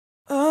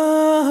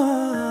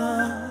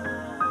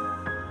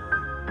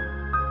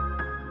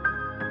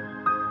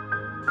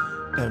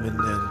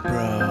Eminem,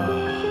 bro.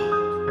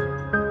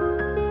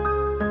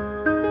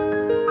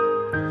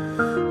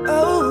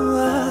 Oh,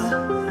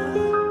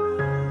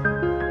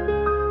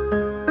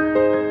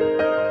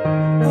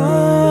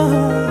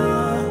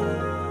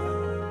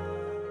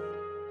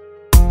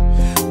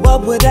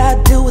 what would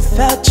I do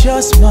without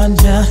your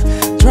smart mouth?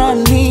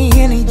 Drawing me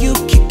in and you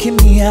kicking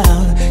me out.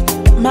 You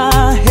got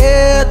my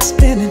head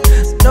spinning,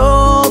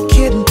 no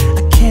kidding,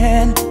 I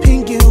can't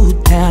pin you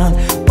down.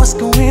 What's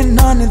going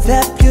on in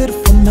that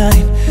beautiful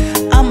mind?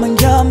 I'm on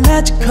your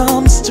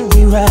magical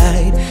mystery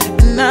ride,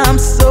 and I'm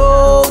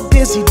so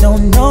dizzy,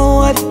 don't know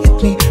what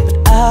hit me,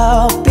 but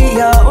I'll be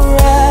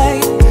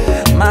alright.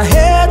 My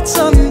head's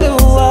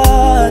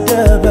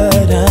underwater,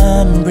 but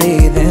I'm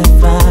breathing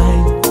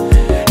fine.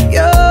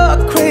 You're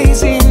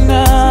crazy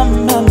now,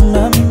 my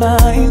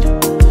mind,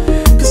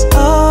 'cause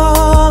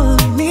all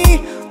of me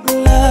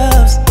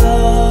loves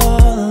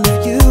all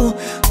of you.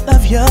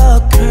 Love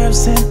your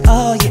curves and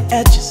all your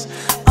edges,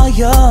 all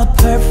your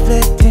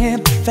perfect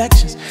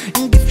imperfections.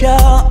 You give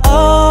your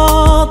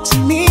all to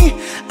me,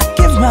 I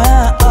give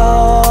my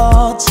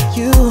all to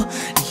you.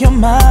 You're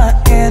my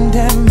end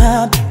and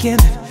my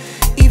beginning,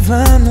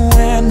 even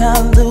when I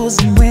lose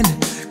and win.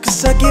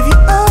 'Cause I give you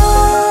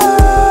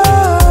all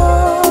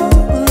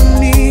of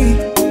me,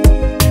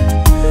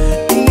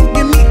 and you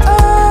give me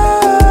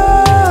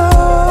all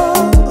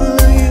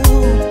of you.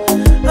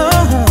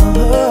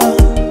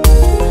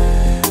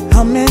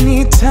 How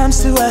many times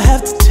do I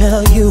have to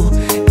tell you?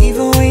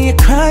 Even when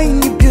you're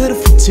crying, you're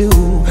beautiful too.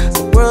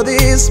 The world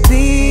is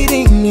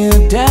beating you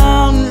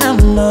down,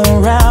 I'm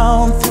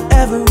around through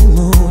every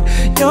mood.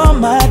 You're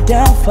my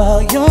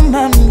downfall, you're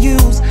my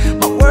muse,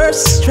 my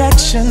worst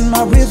distraction,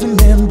 my rhythm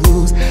and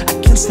blues. I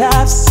can't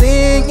stop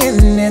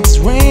singing, it's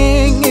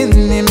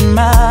ringing in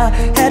my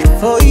head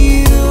for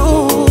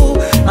you.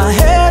 My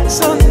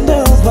head's on